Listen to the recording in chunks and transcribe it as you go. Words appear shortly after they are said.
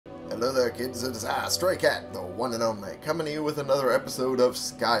Hello there, kids. It's Stray Cat, the one and only, coming to you with another episode of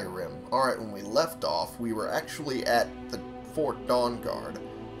Skyrim. Alright, when we left off, we were actually at the Fort Dawnguard,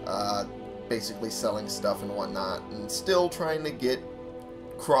 basically selling stuff and whatnot, and still trying to get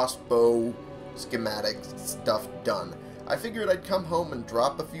crossbow schematic stuff done. I figured I'd come home and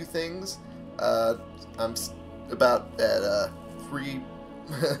drop a few things. I'm about at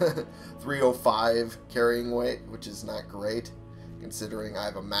 305 carrying weight, which is not great, considering I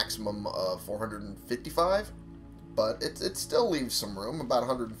have a maximum of 455, but it still leaves some room, about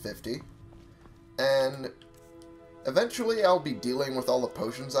 150. And eventually I'll be dealing with all the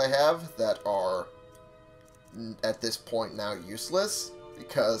potions I have that are, at this point now, useless,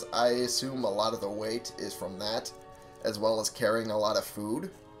 because I assume a lot of the weight is from that, as well as carrying a lot of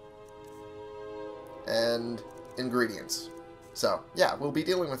food and ingredients. So, yeah, we'll be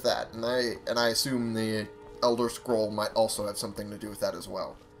dealing with that, and I assume the Elder Scroll might also have something to do with that as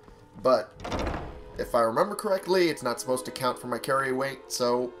well. But, if I remember correctly, it's not supposed to count for my carry weight,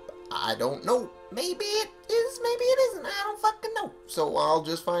 so I don't know. Maybe it is, maybe it isn't, I don't fucking know. So I'll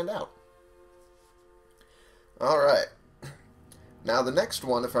just find out. Alright. Now the next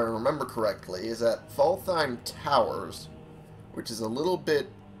one, if I remember correctly, is at Faltheim Towers, which is a little bit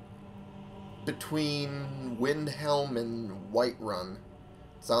between Windhelm and Whiterun.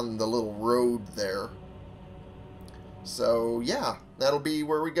 It's on the little road there. So, yeah, that'll be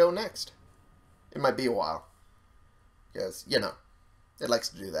where we go next. It might be a while. Because, you know, it likes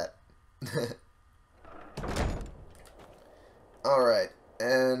to do that. Alright,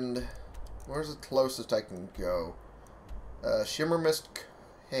 and where's the closest I can go? Shimmermist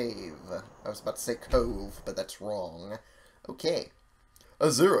Cave. I was about to say Cove, but that's wrong. Okay.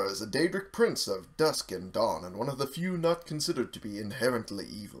 Azura is a Daedric prince of dusk and dawn, and one of the few not considered to be inherently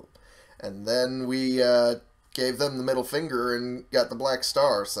evil. And then we gave them the middle finger and got the black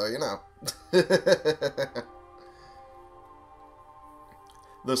star, so you know.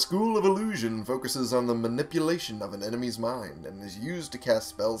 The School of Illusion focuses on the manipulation of an enemy's mind, and is used to cast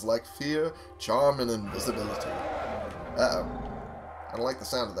spells like Fear, Charm, and Invisibility. Uh-oh. I don't like the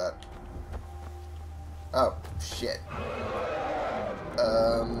sound of that. Oh, shit.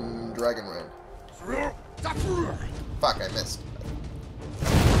 Dragon Rain. Fuck, I missed.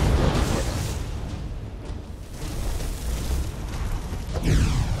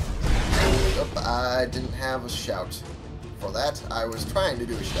 Nope, I didn't have a shout. For that, I was trying to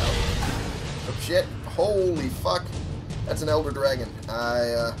do a shout. Oh shit, holy fuck. That's an Elder Dragon.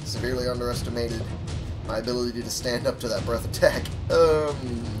 I severely underestimated my ability to stand up to that breath attack.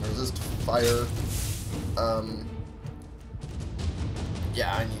 Resist fire.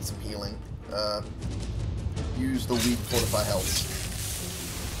 Yeah, I need some healing. Use the weak fortify health.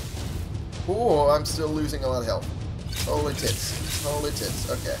 Oh, I'm still losing a lot of health. Holy tits. Holy tits.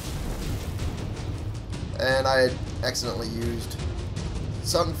 Okay. And I had accidentally used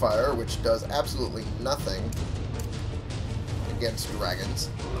Sunfire, which does absolutely nothing against dragons.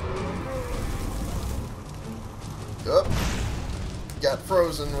 Oh, got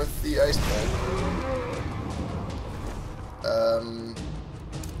frozen with the ice bolt.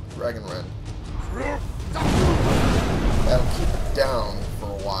 Dragon Ren. That'll keep it down for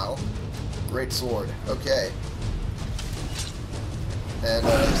a while. Great sword. Okay. And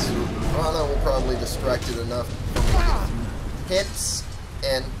Rana will probably distract it enough for me to get a few hits,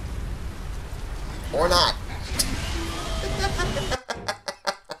 and or not.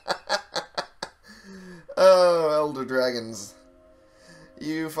 Oh, Elder Dragons.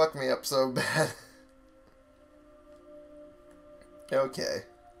 You fucked me up so bad. Okay.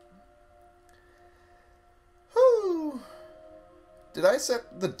 Whew. Did I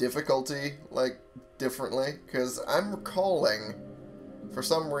set the difficulty, like, differently? Because I'm recalling, for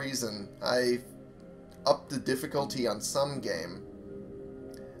some reason, I upped the difficulty on some game.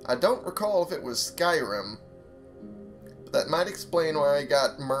 I don't recall if it was Skyrim, but that might explain why I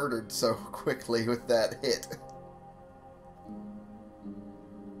got murdered so quickly with that hit.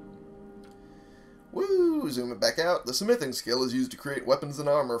 Woo! Zoom it back out. The smithing skill is used to create weapons and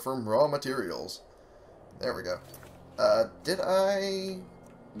armor from raw materials. There we go. Did I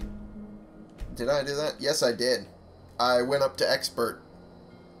do that? Yes, I did. I went up to expert.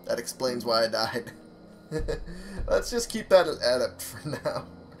 That explains why I died. Let's just keep that at it for now.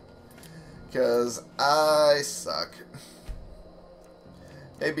 Because I suck.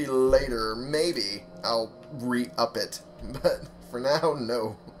 Maybe later, maybe I'll re-up it. But for now,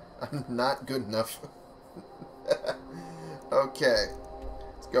 no. I'm not good enough. Okay.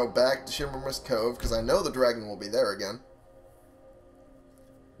 Let's go back to Shimmermist Cove, because I know the dragon will be there again.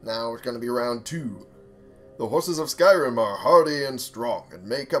 Now it's going to be round 2. The horses of Skyrim are hardy and strong, and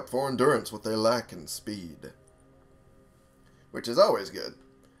make up for endurance what they lack in speed. Which is always good.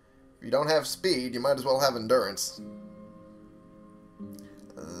 If you don't have speed, you might as well have endurance.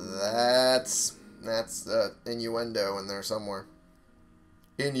 That's innuendo in there somewhere.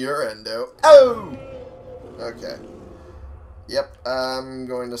 In your endo. Oh! Okay. Yep, I'm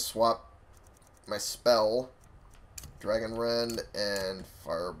going to swap my spell. Dragon Rend and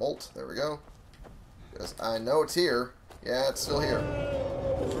Firebolt. There we go. Because I know it's here. Yeah, it's still here.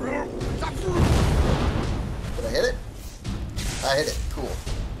 Did I hit it? I hit it. Cool.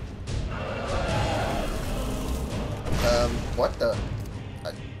 What the?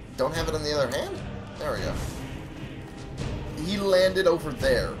 I don't have it on the other hand? There we go. He landed over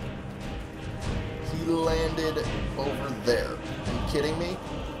there. He landed over there. Are you kidding me?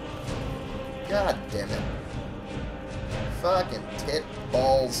 God damn it. Fucking tit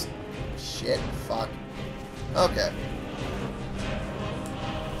balls. Shit. Fuck. Okay.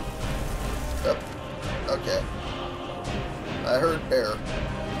 Yep. Okay. I heard bear.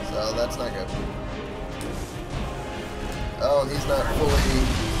 So that's not good. Oh, he's not fully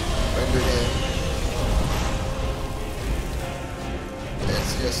rendered in.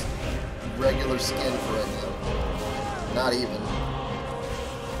 It's just regular skin for right now. Not even.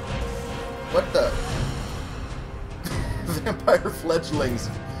 What the? Vampire fledglings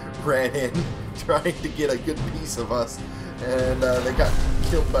ran in trying to get a good piece of us, and they got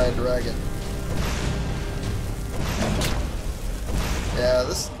killed by a dragon. Yeah,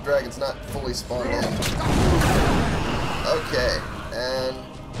 this dragon's not fully spawned in. Okay, and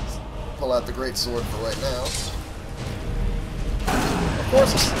pull out the great sword for right now. Of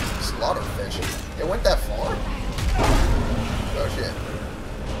course, it's slaughterfish. It went that far? Oh shit.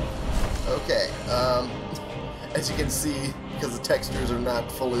 Okay, as you can see, because the textures are not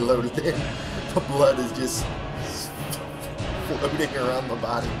fully loaded in, the blood is just floating around the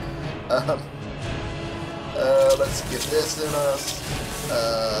body. Let's get this in us.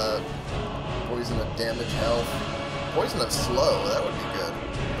 Poison of damage health. Poison of slow, that would be good.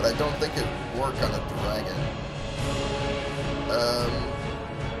 But I don't think it would work on a dragon. And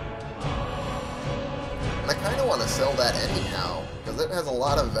I kind of want to sell that anyhow, because it has a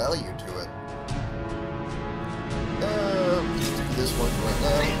lot of value to it. Just do this one right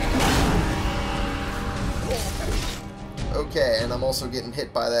now. Okay, and I'm also getting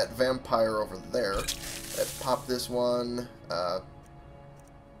hit by that vampire over there. Let's pop this one. Pop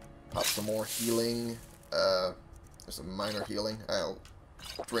some more healing. There's some minor healing. I'll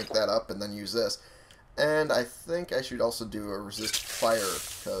drink that up and then use this. And I think I should also do a resist fire,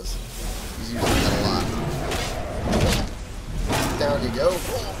 because he's using that a lot. Down you go.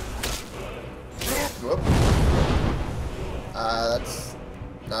 Whoop. That's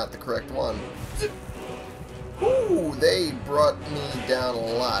not the correct one. Ooh, they brought me down a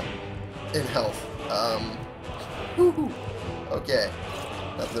lot in health. Okay.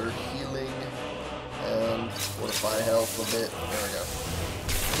 Another healing. And fortify health a bit. There we go.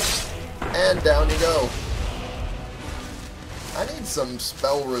 And down you go. I need some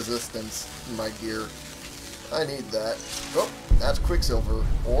spell resistance in my gear. I need that. Oh, that's Quicksilver.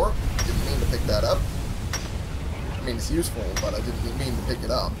 Or, didn't mean to pick that up. I mean, it's useful, but I didn't mean to pick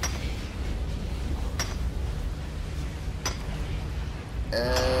it up.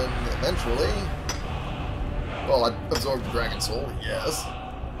 And eventually... Well, I absorbed the Dragon Soul, yes.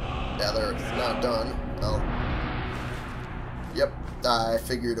 Yeah, there, it's now done. Well, yep, I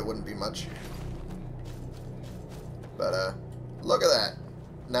figured it wouldn't be much. But, look at that.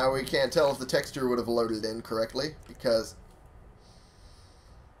 Now we can't tell if the texture would have loaded in correctly, because...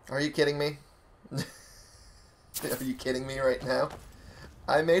 Are you kidding me? Are you kidding me right now?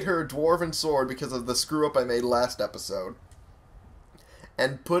 I made her a dwarven sword because of the screw-up I made last episode.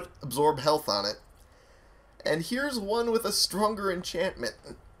 And put absorb health on it. And here's one with a stronger enchantment.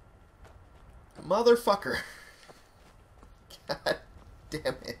 Motherfucker. God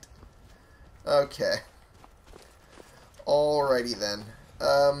damn it. Okay. Alrighty then.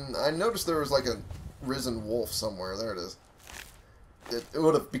 I noticed there was like a risen wolf somewhere. There it is. It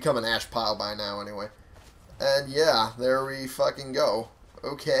would have become an ash pile by now anyway. And yeah, there we fucking go.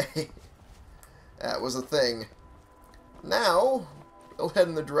 Okay. That was a thing. Now, we'll head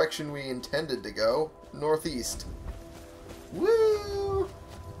in the direction we intended to go. Northeast. Woo!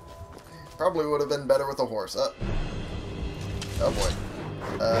 Probably would have been better with a horse. Oh boy.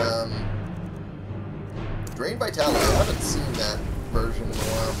 Drain Vitality. I haven't seen that version in a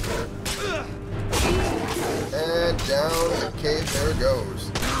while. And down the cave there it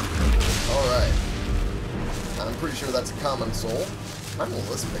goes. Alright. I'm pretty sure that's a common soul. I'm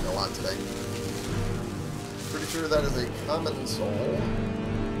lisping a lot today. pretty sure that is a common soul.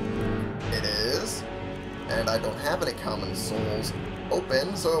 It is. And I don't have any common souls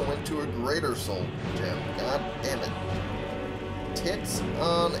open, so I went to a greater soul gem. God damn it. Tits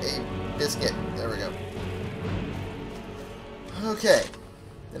on a biscuit. There we go. Okay.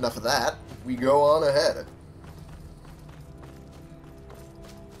 Enough of that. We go on ahead.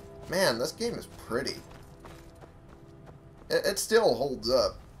 Man, this game is pretty. It still holds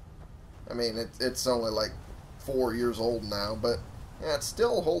up. I mean, it's only like 4 years old now, but yeah, it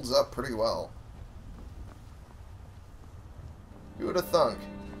still holds up pretty well. Who would have thunk?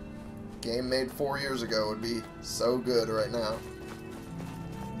 Game made 4 years ago would be so good right now.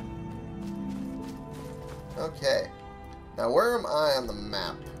 Okay. Now, where am I on the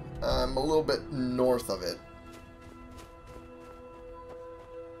map? I'm a little bit north of it.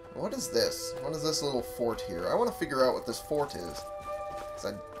 What is this? What is this little fort here? I want to figure out what this fort is, because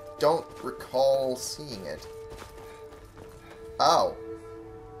I don't recall seeing it. Oh.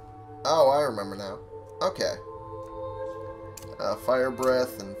 Oh, I remember now. Okay. Fire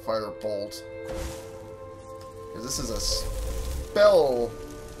breath and fire bolt. Because this is a spell.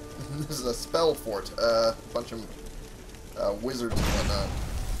 This is a spell fort. A bunch of wizards and whatnot.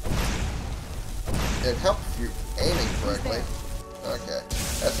 It helps if you're aiming correctly. Okay.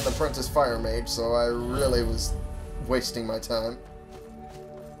 That's an apprentice fire mage, so I really was wasting my time.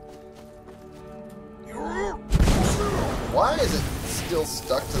 Why is it still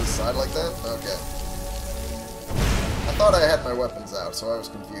stuck to the side like that? Okay. I thought I had my weapons out, so I was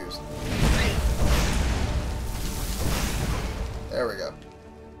confused. There we go.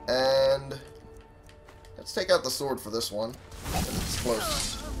 And let's take out the sword for this one. And it's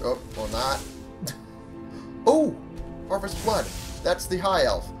explosive. Oh, or not. Oh! Harvest Blood. That's the high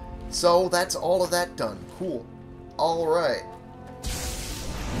elf. So that's all of that done. Cool. Alright.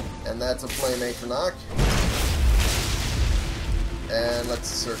 And that's a flame Atronach. And let's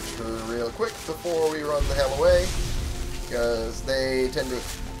search her real quick before we run the hell away. Because they tend to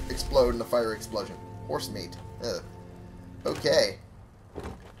explode in a fire explosion. Horse meat. Ugh. Okay.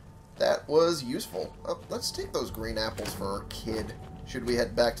 That was useful. Oh, let's take those green apples for our kid. Should we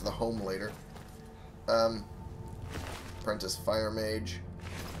head back to the home later. Apprentice Fire Mage.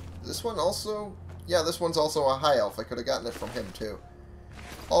 This one also... Yeah, this one's also a high elf. I could have gotten it from him, too.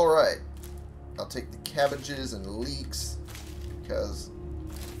 Alright. I'll take the cabbages and leeks. Because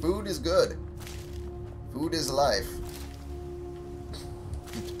food is good. Food is life.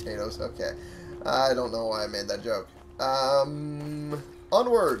 Potatoes, okay. I don't know why I made that joke.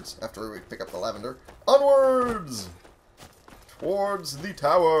 Onwards! After we pick up the lavender. Onwards! Towards the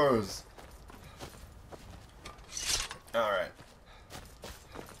towers! Alright.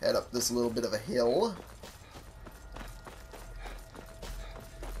 Head up this little bit of a hill.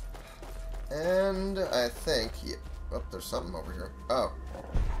 And I think... Yeah, oh, there's something over here. Oh.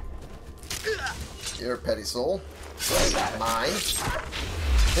 Here, petty soul. Mine.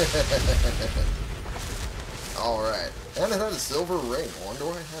 Alright. And it had a silver ring. I wonder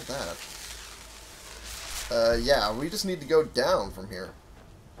why I had that. Yeah, we just need to go down from here.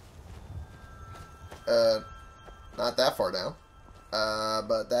 Not that far down.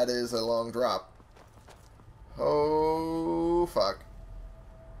 But that is a long drop. Oh, fuck.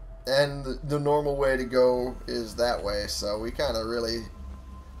 And the normal way to go is that way, so we kind of really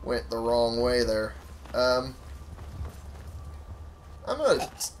went the wrong way there. I'm gonna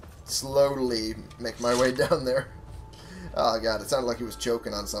slowly make my way down there. Oh god, it sounded like he was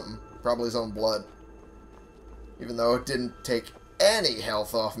choking on something. Probably his own blood. Even though it didn't take any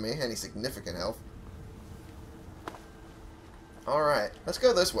health off me, any significant health. Alright, let's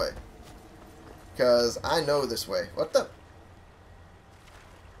go this way. Because I know this way. What the...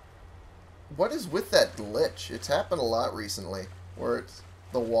 What is with that glitch? It's happened a lot recently. Where it's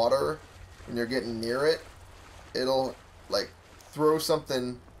the water, when you're getting near it, it'll, like, throw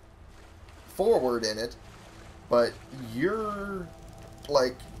something forward in it, but you're,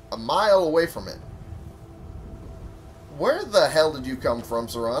 like, a mile away from it. Where the hell did you come from,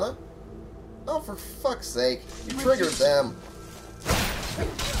 Serana? Oh, for fuck's sake. You triggered them.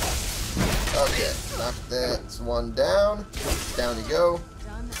 Okay, knock this one down. Down you go.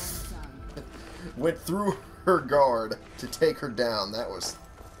 Went through her guard to take her down. That was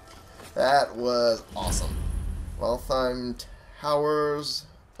awesome. Well-timed towers,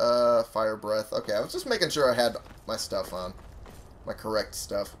 fire breath. Okay, I was just making sure I had my stuff on. My correct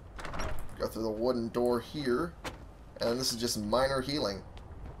stuff. Go through the wooden door here. And this is just minor healing.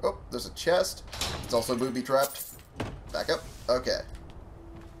 Oh, there's a chest. It's also booby-trapped. Back up. Okay.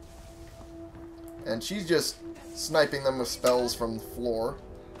 And she's just sniping them with spells from the floor.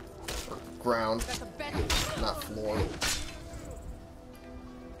 Or ground, not floor.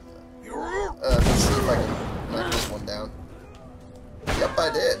 Let's see if I can knock this one down. Yep, I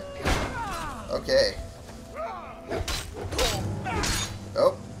did. Okay.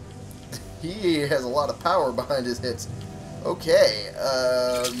 Oh. He has a lot of power behind his hits. Okay,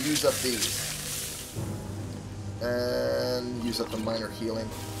 use up these. And use up the minor healing.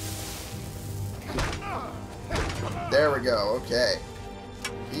 There we go, okay.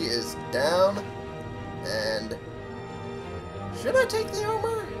 He is down. And should I take the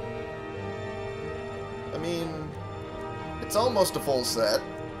armor? I mean, it's almost a full set.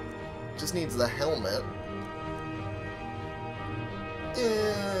 Just needs the helmet.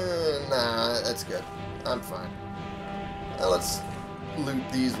 Nah, that's good. I'm fine. Let's loot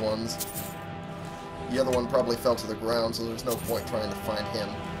these ones. The other one probably fell to the ground, so there's no point trying to find him.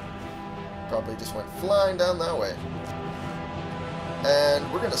 Probably just went flying down that way. And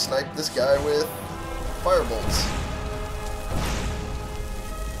we're going to snipe this guy with firebolts.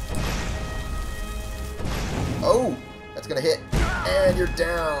 Oh! That's going to hit. And you're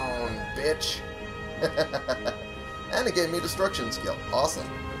down, bitch. And it gave me a destruction skill. Awesome.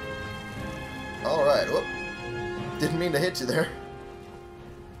 Alright, whoop. Didn't mean to hit you there.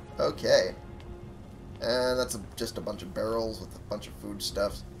 Okay. And that's just a bunch of barrels with a bunch of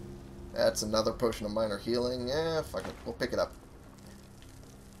foodstuffs. That's another potion of minor healing. Yeah, fuck it. We'll pick it up.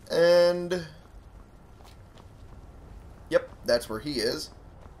 And... yep, that's where he is.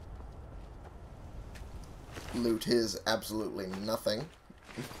 Loot his absolutely nothing.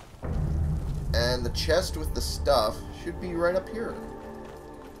 And the chest with the stuff should be right up here.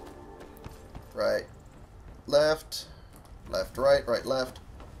 Right, left, left, right, right, left.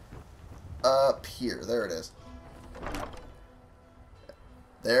 Up here, there it is.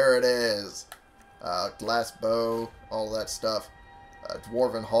 There it is. Glass bow, all that stuff.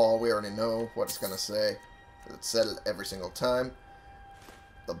 Dwarven Hall, we already know what it's going to say. It's said it every single time.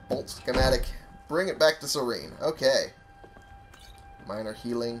 The bolt schematic. Bring it back to Serene. Okay. Minor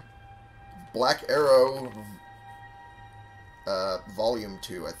healing. Black Arrow, Volume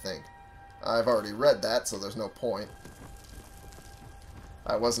 2, I think. I've already read that, so there's no point.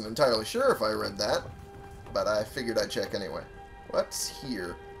 I wasn't entirely sure if I read that, but I figured I'd check anyway. What's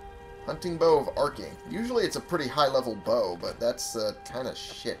here? Hunting Bow of Arcing. Usually it's a pretty high-level bow, but that's kind of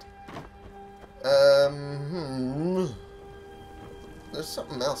shit. There's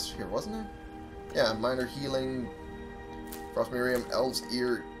something else here, wasn't there? Yeah, minor healing, Frostmirium, Elf's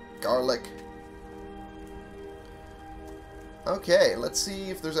Ear, Garlic. Okay, let's see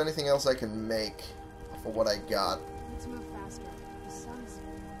if there's anything else I can make for what I got. Let's move faster. The sun's...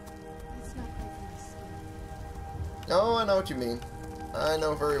 it's not great for my skin. Oh, I know what you mean. I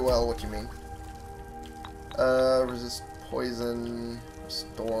know very well what you mean. Resist poison,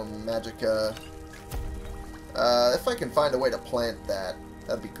 restore magicka. If I can find a way to plant that,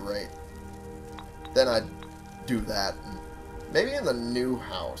 that'd be great. Then I'd do that. Maybe in the new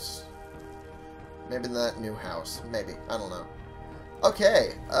house. Maybe in that new house. Maybe. I don't know.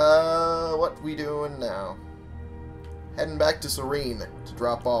 Okay. What we doing now? Heading back to Serene to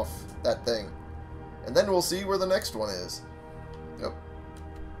drop off that thing. And then we'll see where the next one is. Yep.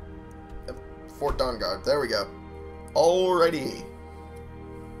 Fort Dawnguard. There we go. Alrighty.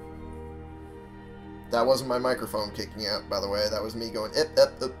 That wasn't my microphone kicking out, by the way. That was me going, ip,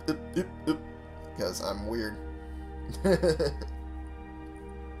 ip, ip, ip, ip, ip. Because I'm weird.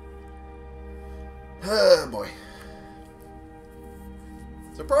 Oh boy.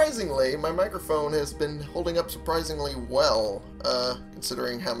 Surprisingly, my microphone has been holding up surprisingly well,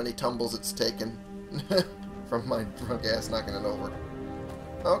 considering how many tumbles it's taken from my drunk ass knocking it over.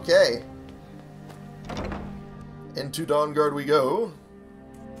 Okay. Into Dawnguard we go.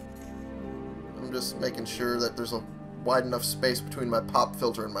 I'm just making sure that there's a wide enough space between my pop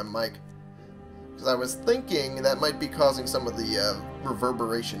filter and my mic. Because I was thinking that might be causing some of the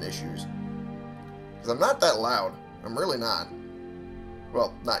reverberation issues. Because I'm not that loud. I'm really not.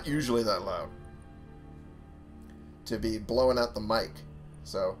 Well, not usually that loud. To be blowing out the mic.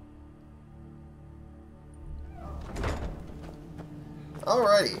 So.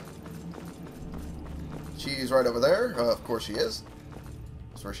 Alrighty. She's right over there. Of course she is.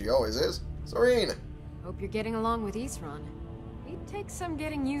 That's where she always is. Serene! Hope you're getting along with Isran. He takes some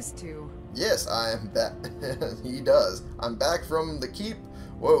getting used to. Yes, I am back. He does. I'm back from the keep.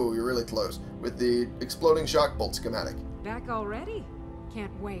 Whoa, you're really close. With the exploding shock bolt schematic. Back already?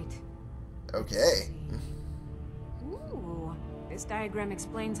 Can't wait. Okay. Ooh, this diagram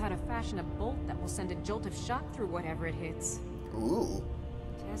explains how to fashion a bolt that will send a jolt of shock through whatever it hits. Ooh.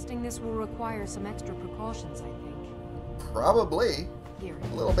 Testing this will require some extra precautions, I think. Probably. Here.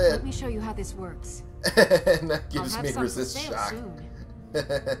 A little bit. Let me show you how this works. And that gives I'll have me some resist for sale shock. soon.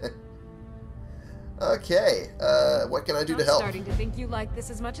 Okay, what can I do to I'm help? starting to think you like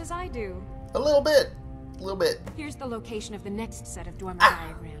this as much as I do. A little bit. A little bit. Here's the location of the next set of dormer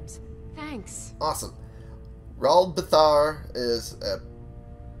diagrams. Thanks. Awesome. Rald Bethar is a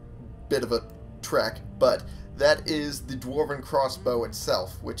bit of a trek, but that is the dwarven crossbow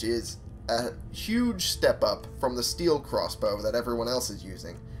itself, which is a huge step up from the steel crossbow that everyone else is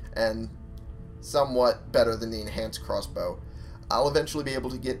using, and somewhat better than the enhanced crossbow. I'll eventually be able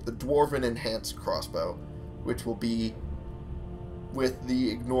to get the dwarven enhanced crossbow, which will be with the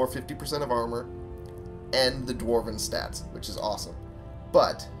ignore 50% of armor and the dwarven stats, which is awesome.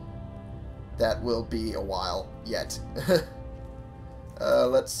 But that will be a while yet.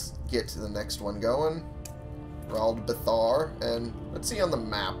 Let's get to the next one going. Rald Bethar, and let's see on the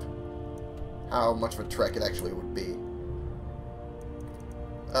map how much of a trek it actually would be.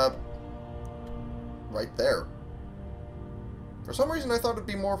 Right there. For some reason I thought it'd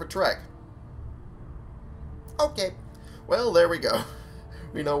be more of a trek. Okay. Well, there we go.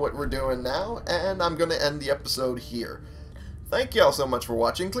 We know what we're doing now, and I'm going to end the episode here. Thank you all so much for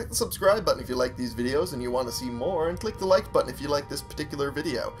watching. Click the subscribe button if you like these videos and you want to see more, and click the like button if you like this particular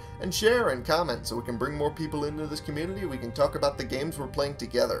video. And share and comment so we can bring more people into this community. We can talk about the games we're playing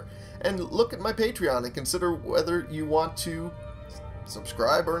together. And look at my Patreon and consider whether you want to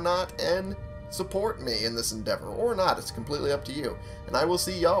subscribe or not and support me in this endeavor or not. It's completely up to you. And I will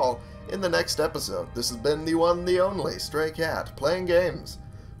see y'all in the next episode. This has been the one, the only Stray Cat, playing games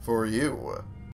for you.